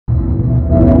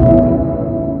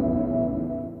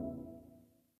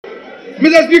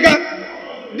Mr. Speaker,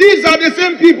 these are the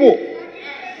same people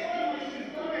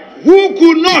who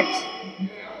could not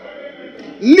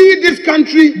lead this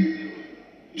country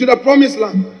to the promised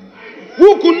land,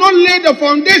 who could not lay the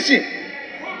foundation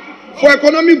for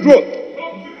economic growth.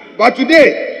 But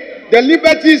today, the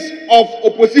liberties of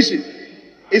opposition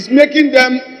is making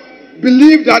them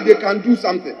believe that they can do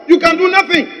something. You can do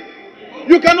nothing.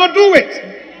 You cannot do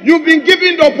it. You've been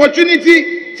given the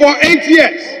opportunity for 8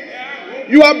 years.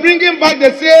 You are bringing back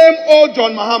the same old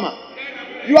John Mahama.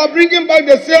 You are bringing back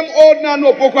the same old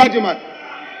Nkommo Wo Ho.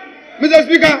 Mr.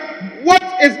 Speaker, what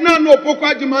is Nkommo Wo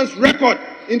Ho-Agyemang's record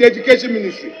in the education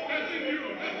ministry?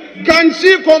 Can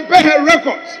she compare her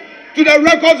records to the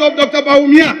records of Dr.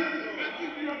 Bawumia?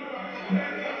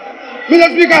 Mr.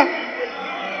 Speaker,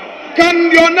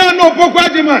 can your Nkommo Wo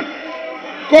Ho-Agyemang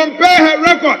compare her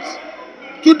records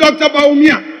to Dr.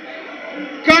 Bawumia?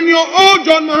 Can your old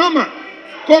John Mahama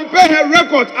compare her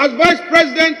records as vice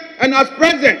president and as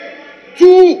president to,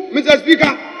 Mr.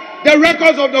 Speaker, the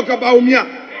records of Dr. Bawumia?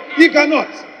 He cannot.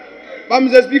 But,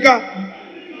 Mr. Speaker,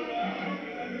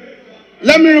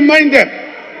 let me remind them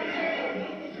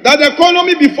that the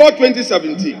economy before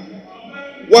 2017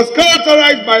 was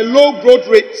characterized by low growth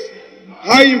rates,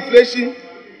 high inflation,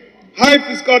 high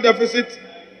fiscal deficit,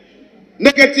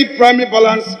 negative primary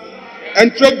balance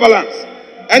and trade balance,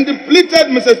 and depleted,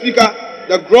 Mr. Speaker,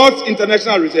 the gross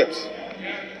international reserves.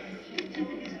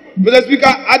 Mr. Speaker,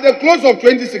 at the close of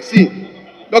 2016,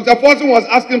 Dr. Forson was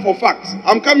asking for facts.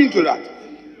 I'm coming to that.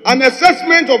 An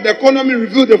assessment of the economy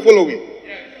revealed the following: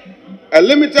 a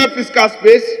limited fiscal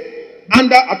space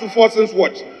under Atu Forson's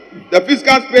watch. The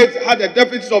fiscal space had a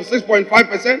deficit of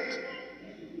 6.5%,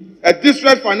 a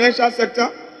distressed financial sector,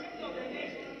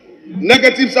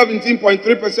 negative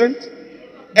 17.3%,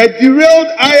 a derailed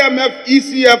IMF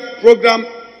ECF program,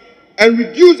 and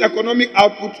reduced economic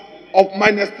output of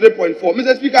minus 3.4.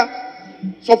 Mr. Speaker,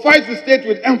 suffice to state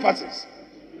with emphasis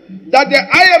that the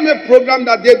IMF program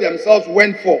that they themselves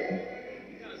went for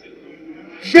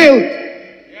failed.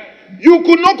 You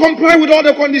could not comply with all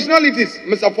the conditionalities,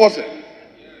 Mr. Forson.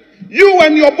 You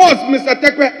and your boss, Mr.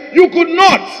 Tekwe, you could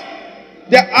not.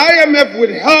 The IMF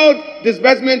withheld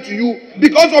disbursement to you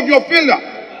because of your failure,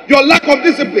 your lack of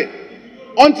discipline.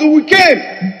 Until we came,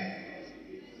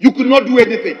 you could not do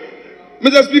anything.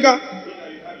 Mr. Speaker,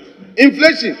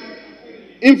 inflation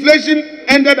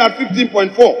ended at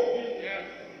 15.4.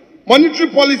 Monetary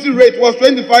policy rate was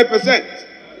 25%.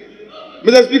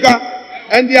 Mr. Speaker,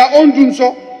 and their own doom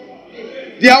so,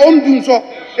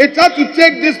 it had to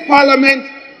take this parliament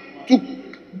to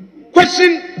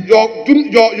question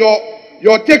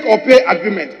your take or pay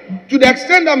agreement. To the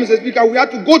extent that, Mr. Speaker, we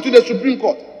had to go to the Supreme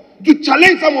Court to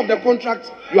challenge some of the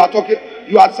contracts you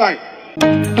had signed.